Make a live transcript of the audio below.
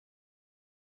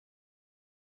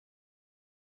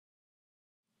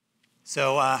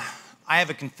I have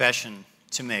a confession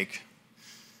to make.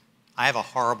 I have a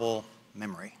horrible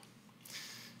memory.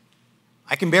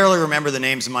 I can barely remember the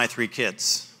names of my 3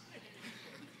 kids.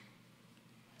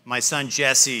 My son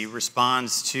Jesse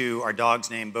responds to our dog's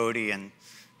name, Bodie, and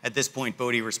at this point,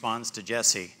 Bodie responds to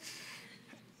Jesse.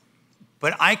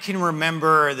 But I can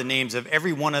remember the names of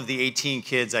every one of the 18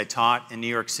 kids I taught in New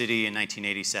York City in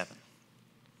 1987.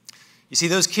 You see,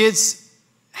 those kids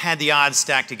had the odds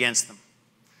stacked against them.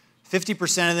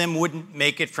 50% of them wouldn't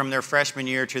make it from their freshman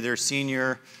year to their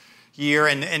senior year,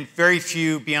 and very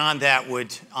few beyond that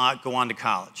would go on to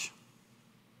college.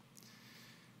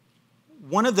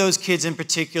 One of those kids in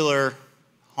particular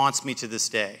haunts me to this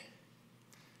day.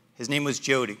 His name was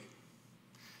Jody.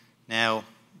 Now,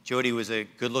 Jody was a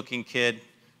good-looking kid,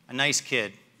 a nice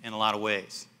kid in a lot of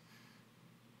ways,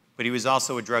 but he was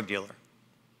also a drug dealer.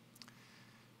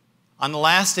 On the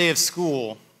last day of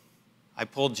school, I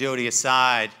pulled Jody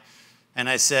aside and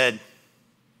I said,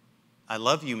 "I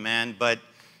love you, man, but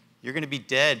you're going to be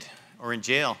dead or in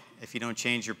jail if you don't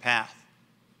change your path."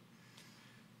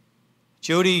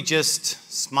 Jody just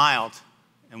smiled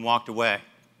and walked away.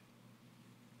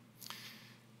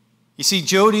 You see,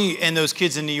 Jody and those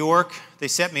kids in New York, they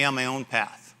set me on my own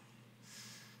path.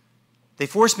 They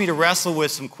forced me to wrestle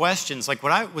with some questions like,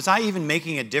 was I even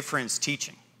making a difference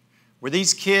teaching? Were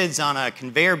these kids on a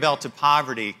conveyor belt of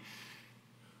poverty?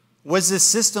 Was this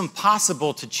system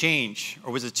possible to change,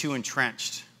 or was it too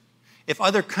entrenched? If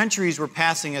other countries were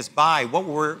passing us by, what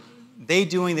were they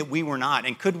doing that we were not,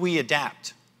 and could we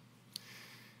adapt?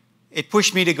 It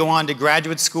pushed me to go on to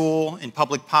graduate school in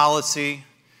public policy.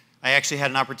 I actually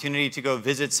had an opportunity to go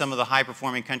visit some of the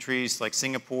high-performing countries like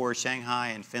Singapore, Shanghai,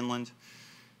 and Finland.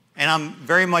 And I'm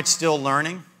very much still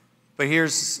learning, but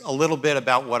here's a little bit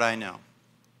about what I know.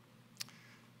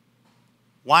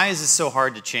 Why is this so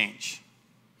hard to change?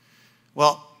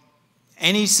 Well,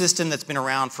 any system that's been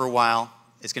around for a while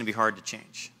is going to be hard to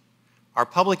change. Our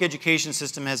public education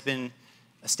system has been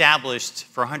established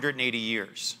for 180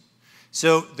 years.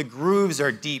 So the grooves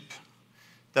are deep.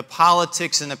 The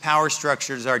politics and the power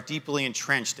structures are deeply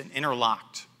entrenched and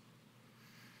interlocked.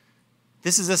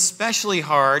 This is especially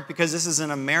hard because this is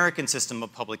an American system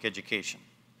of public education.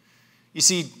 You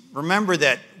see, remember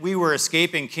that we were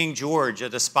escaping King George, a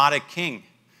despotic king.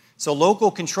 So local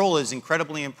control is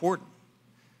incredibly important.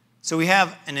 So we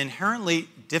have an inherently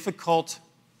difficult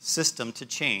system to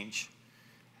change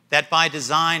that by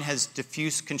design has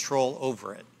diffuse control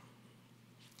over it.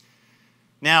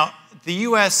 Now, the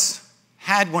US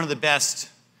had one of the best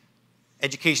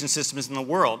education systems in the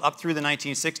world up through the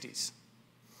 1960s.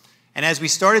 And as we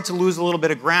started to lose a little bit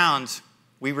of ground,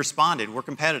 we responded. We're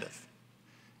competitive.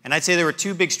 And I'd say there were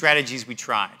 2 big strategies we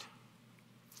tried.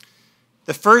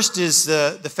 The first is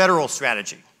the federal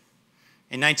strategy.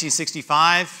 In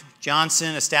 1965,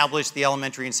 Johnson established the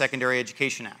Elementary and Secondary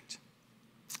Education Act.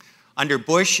 Under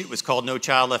Bush, it was called No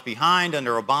Child Left Behind.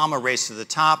 Under Obama, Race to the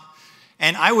Top.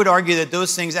 And I would argue that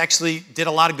those things actually did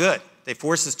a lot of good. They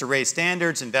forced us to raise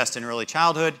standards, invest in early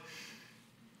childhood,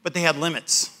 but they had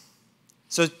limits.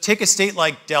 So take a state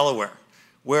like Delaware,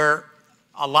 where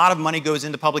a lot of money goes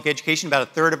into public education.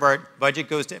 About 1/3 of our budget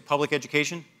goes to public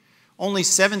education. Only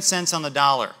 7 cents on the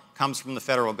dollar comes from the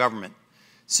federal government.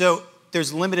 So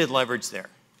there's limited leverage there.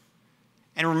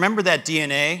 And remember that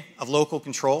DNA of local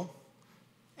control?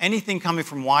 Anything coming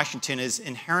from Washington is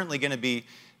inherently going to be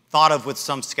thought of with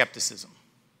some skepticism.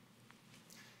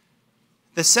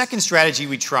 The second strategy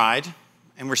we tried,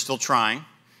 and we're still trying,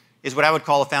 is what I would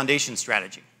call a foundation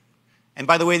strategy. And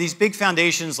by the way, these big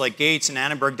foundations like Gates and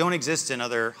Annenberg don't exist in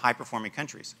other high-performing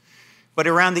countries. But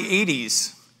around the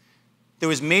 80s, there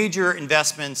was major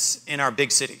investments in our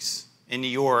big cities, in New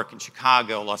York and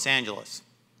Chicago, Los Angeles.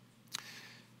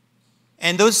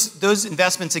 And those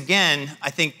investments, again, I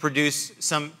think produced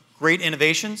some great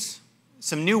innovations,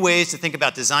 some new ways to think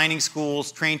about designing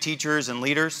schools, train teachers and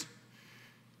leaders.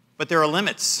 But there are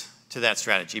limits to that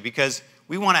strategy because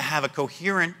we want to have a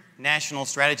coherent national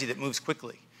strategy that moves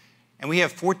quickly. And we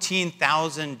have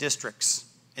 14,000 districts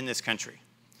in this country.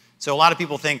 So a lot of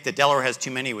people think that Delaware has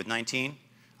too many with 19.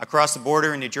 Across the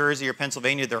border in New Jersey or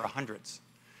Pennsylvania, there are hundreds.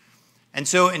 And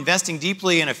so investing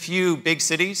deeply in a few big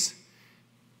cities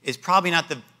is probably not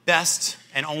the best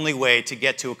and only way to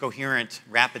get to a coherent,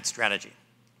 rapid strategy.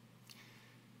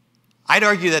 I'd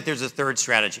argue that there's a third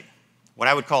strategy, what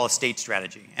I would call a state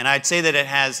strategy. And I'd say that it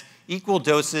has equal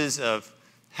doses of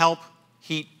help,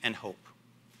 heat, and hope.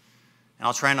 And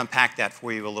I'll try and unpack that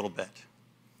for you a little bit.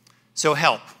 So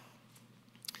help.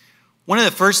 One of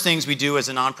the first things we do as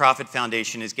a nonprofit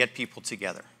foundation is get people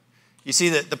together. You see,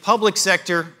 the public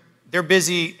sector, they're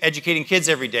busy educating kids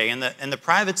every day. And the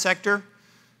private sector,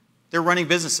 they're running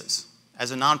businesses. As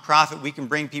a nonprofit, we can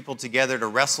bring people together to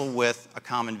wrestle with a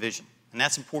common vision. And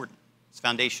that's important. It's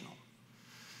foundational.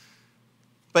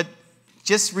 But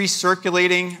just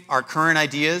recirculating our current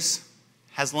ideas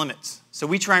has limits. So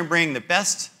we try and bring the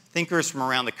best thinkers from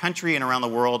around the country and around the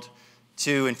world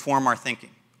to inform our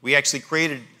thinking. We actually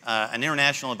created an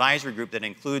international advisory group that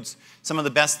includes some of the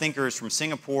best thinkers from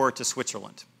Singapore to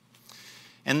Switzerland.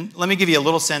 And let me give you a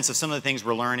little sense of some of the things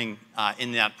we're learning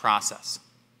in that process.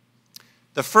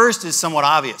 The first is somewhat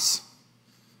obvious,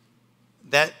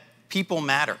 that people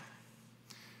matter.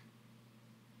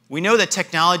 We know that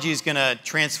technology is going to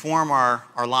transform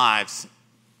our lives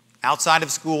outside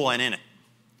of school and in it.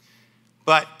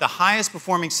 But the highest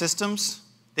performing systems,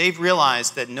 they've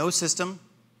realized that no system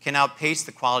can outpace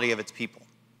the quality of its people.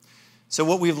 So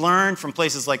what we've learned from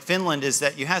places like Finland is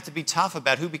that you have to be tough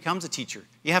about who becomes a teacher.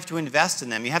 You have to invest in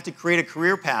them. You have to create a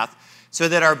career path so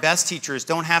that our best teachers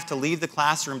don't have to leave the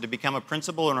classroom to become a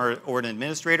principal or an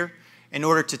administrator in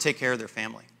order to take care of their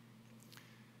family.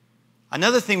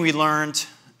 Another thing we learned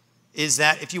is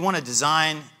that if you want to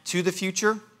design to the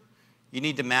future, you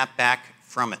need to map back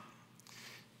from it.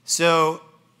 So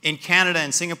in Canada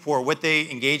and Singapore, what they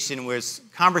engaged in was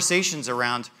conversations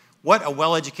around what a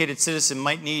well-educated citizen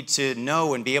might need to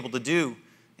know and be able to do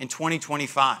in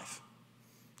 2025.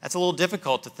 That's a little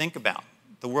difficult to think about.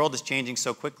 The world is changing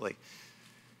so quickly.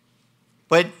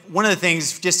 But one of the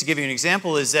things, just to give you an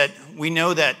example, is that we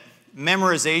know that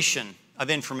memorization of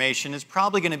information is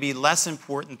probably going to be less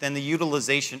important than the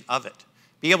utilization of it.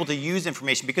 Be able to use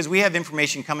information, because we have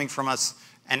information coming from us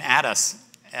and at us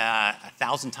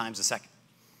 1,000 times a second.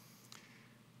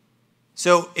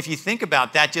 So if you think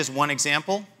about that, just one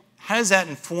example, how does that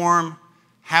inform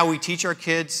how we teach our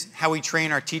kids, how we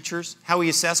train our teachers, how we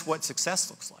assess what success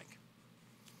looks like?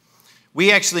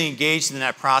 We actually engaged in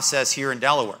that process here in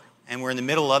Delaware, and we're in the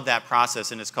middle of that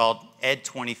process, and it's called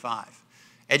Ed25.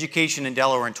 Education in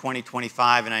Delaware in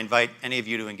 2025, and I invite any of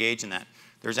you to engage in that.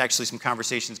 There's actually some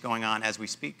conversations going on as we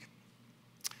speak.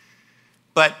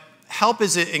 But help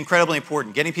is incredibly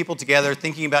important. Getting people together,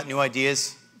 thinking about new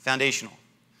ideas, foundational.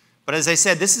 But as I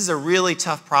said, this is a really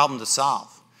tough problem to solve.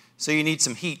 So you need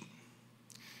some heat.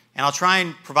 And I'll try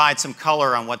and provide some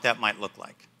color on what that might look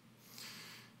like.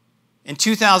 In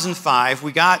 2005,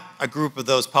 we got a group of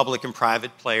those public and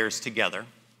private players together.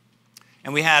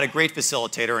 And we had a great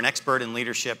facilitator, an expert in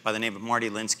leadership by the name of Marty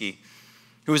Linsky,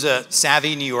 who was a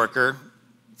savvy New Yorker,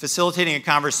 facilitating a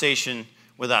conversation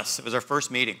with us. It was our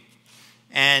first meeting.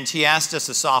 And he asked us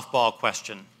a softball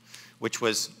question, which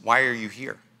was, why are you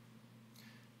here?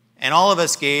 And all of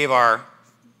us gave our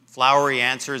flowery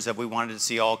answers that we wanted to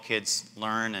see all kids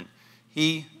learn. And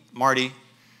he, Marty,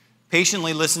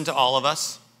 patiently listened to all of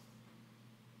us.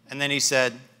 And then he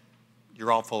said,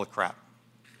 you're all full of crap.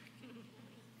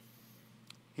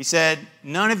 He said,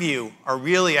 none of you are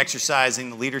really exercising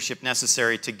the leadership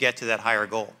necessary to get to that higher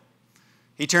goal.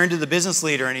 He turned to the business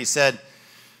leader and he said,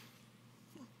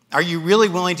 are you really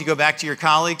willing to go back to your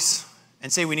colleagues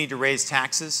and say we need to raise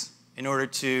taxes in order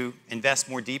to invest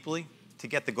more deeply to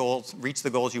get the goals, reach the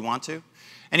goals you want to?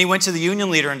 And he went to the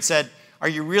union leader and said, are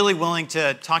you really willing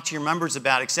to talk to your members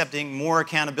about accepting more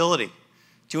accountability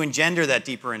to engender that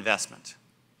deeper investment?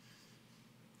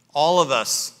 All of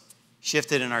us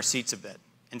shifted in our seats a bit.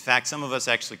 In fact, some of us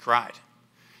actually cried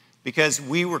because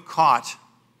we were caught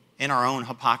in our own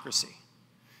hypocrisy.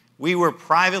 We were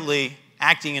privately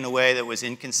acting in a way that was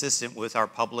inconsistent with our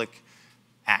public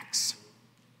acts.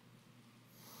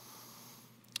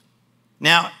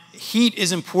 Now, heat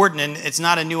is important, and it's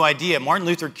not a new idea. Martin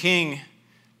Luther King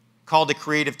called it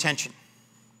creative tension.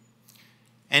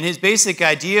 And his basic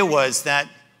idea was that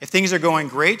if things are going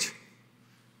great,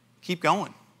 keep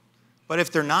going. But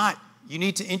if they're not, you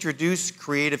need to introduce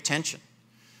creative tension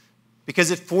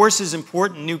because it forces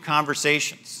important new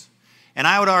conversations. And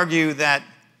I would argue that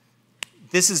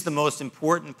this is the most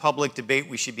important public debate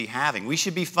we should be having. We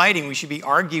should be fighting, we should be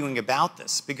arguing about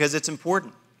this because it's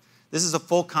important. This is a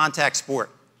full contact sport.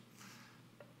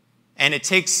 And it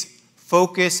takes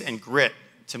focus and grit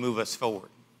to move us forward.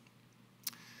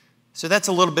 So that's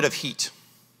a little bit of heat.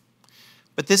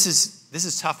 But this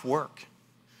is tough work.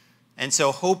 And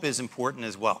so hope is important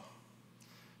as well.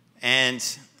 And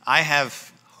I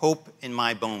have hope in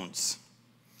my bones.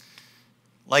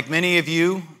 Like many of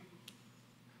you,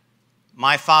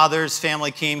 my father's family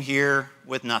came here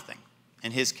with nothing.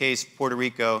 In his case, Puerto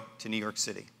Rico to New York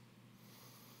City.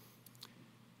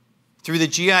 Through the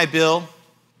GI Bill,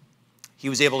 he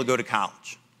was able to go to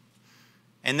college.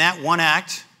 And that one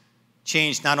act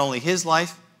changed not only his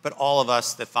life, but all of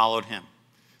us that followed him.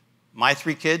 My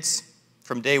 3 kids,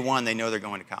 from day one, they know they're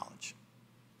going to college.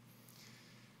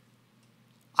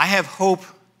 I have hope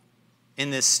in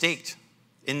this state,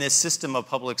 in this system of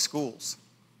public schools.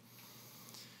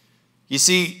 You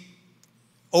see,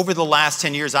 over the last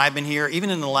 10 years I've been here, even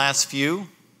in the last few,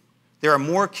 there are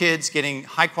more kids getting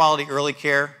high-quality early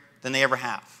care than they ever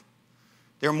have.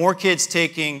 There are more kids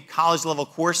taking college-level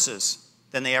courses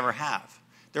than they ever have.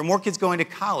 There are more kids going to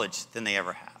college than they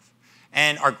ever have.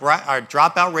 And our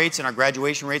dropout rates and our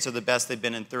graduation rates are the best they've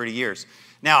been in 30 years.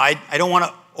 Now, I don't want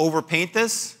to overpaint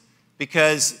this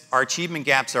because our achievement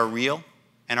gaps are real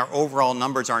and our overall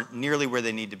numbers aren't nearly where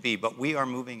they need to be, but we are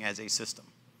moving as a system.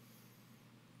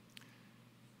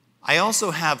 I also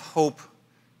have hope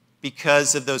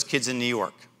because of those kids in New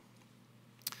York.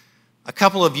 A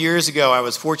couple of years ago, I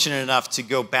was fortunate enough to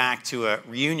go back to a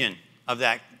reunion of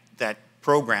that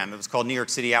program. It was called New York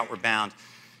City Outward Bound.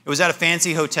 It was at a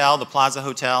fancy hotel, the Plaza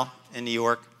Hotel in New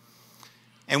York.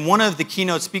 And one of the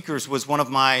keynote speakers was one of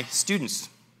my students.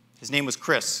 His name was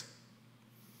Chris.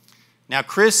 Now,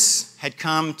 Chris had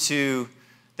come to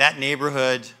that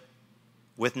neighborhood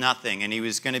with nothing, and he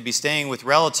was going to be staying with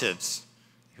relatives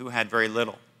who had very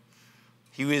little.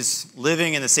 He was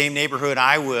living in the same neighborhood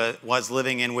I was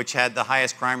living in, which had the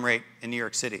highest crime rate in New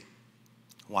York City,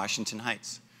 Washington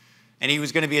Heights. And he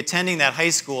was going to be attending that high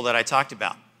school that I talked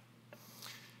about.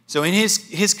 So in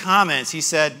his comments, he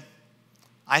said,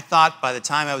 I thought by the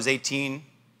time I was 18,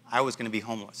 I was going to be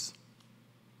homeless.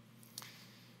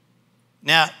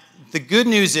 Now, the good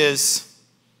news is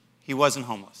he wasn't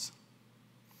homeless.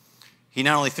 He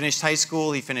not only finished high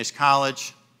school, he finished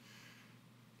college.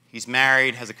 He's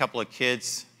married, has a couple of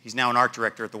kids. He's now an art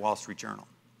director at the Wall Street Journal.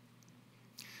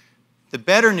 The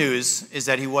better news is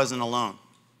that he wasn't alone.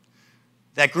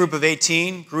 That group of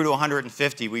 18 grew to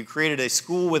 150. We created a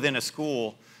school within a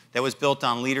school that was built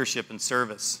on leadership and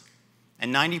service.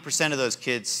 And 90% of those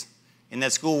kids in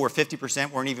that school, where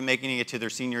 50% weren't even making it to their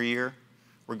senior year,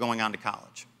 were going on to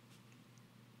college.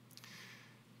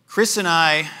 Chris and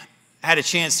I had a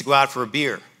chance to go out for a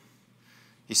beer.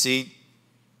 You see,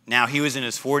 now he was in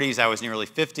his 40s, I was nearly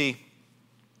 50.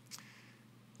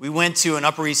 We went to an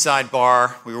Upper East Side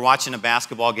bar. We were watching a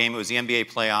basketball game. It was the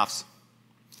NBA playoffs.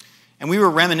 And we were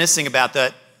reminiscing about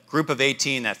that group of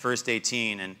 18, that first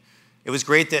 18. And it was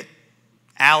great that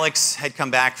Alex had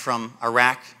come back from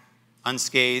Iraq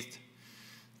unscathed,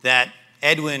 that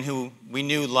Edwin, who we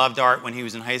knew loved art when he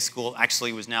was in high school,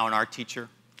 actually was now an art teacher.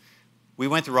 We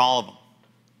went through all of them.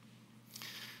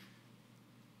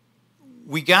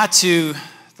 We got to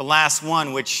the last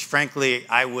one, which frankly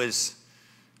I was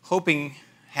hoping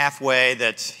halfway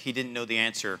that he didn't know the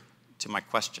answer to my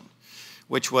question,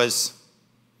 which was,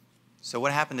 so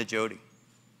what happened to Jody?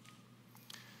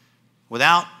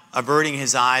 Without averting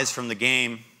his eyes from the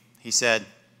game, he said,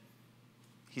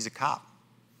 he's a cop.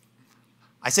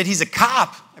 I said, he's a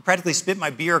cop. I practically spit my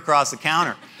beer across the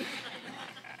counter.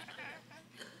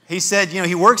 He said,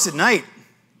 he works at night.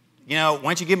 Why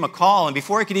don't you give him a call? And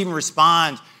before I could even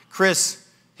respond, Chris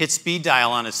hit speed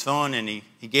dial on his phone, and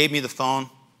he gave me the phone.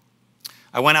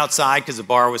 I went outside because the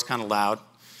bar was kind of loud.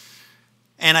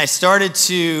 And I started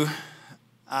to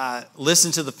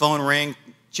listen to the phone ring.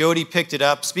 Jody picked it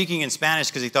up, speaking in Spanish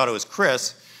because he thought it was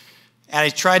Chris. And I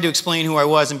tried to explain who I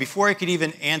was. And before I could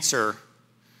even answer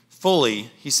fully,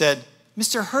 he said,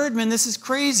 Mr. Herdman, this is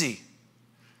crazy.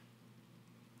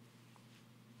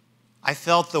 I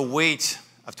felt the weight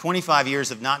of 25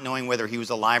 years of not knowing whether he was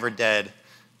alive or dead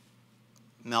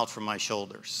melt from my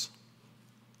shoulders.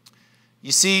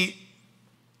 You see,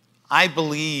 I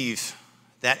believe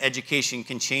that education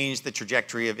can change the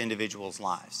trajectory of individuals'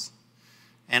 lives.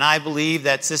 And I believe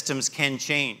that systems can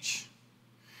change.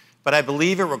 But I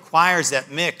believe it requires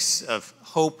that mix of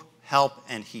hope, help,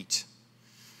 and heat.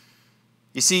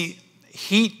 You see,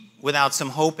 heat without some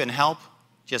hope and help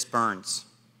just burns.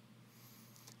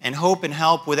 And hope and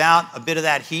help without a bit of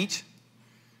that heat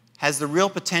has the real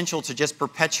potential to just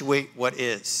perpetuate what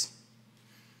is.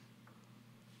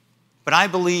 But I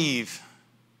believe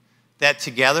that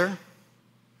together,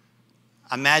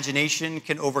 imagination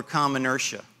can overcome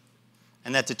inertia,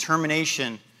 and that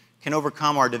determination can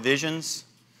overcome our divisions,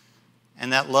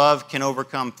 and that love can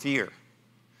overcome fear.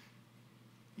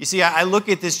 You see, I look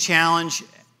at this challenge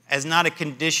as not a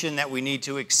condition that we need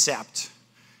to accept.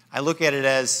 I look at it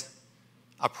as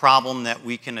a problem that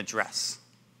we can address.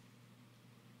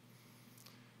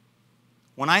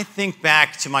 When I think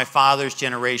back to my father's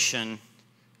generation,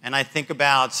 and I think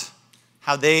about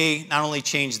how they not only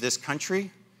changed this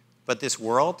country, but this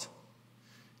world,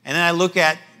 and then I look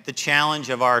at the challenge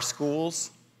of our schools,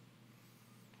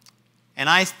 and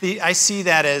I see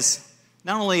that as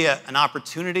not only an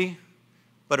opportunity,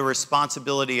 but a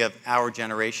responsibility of our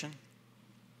generation.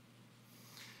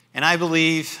 And I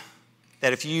believe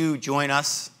that if you join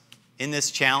us in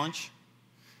this challenge,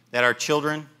 that our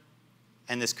children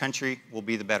and this country will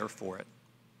be the better for it.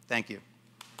 Thank you.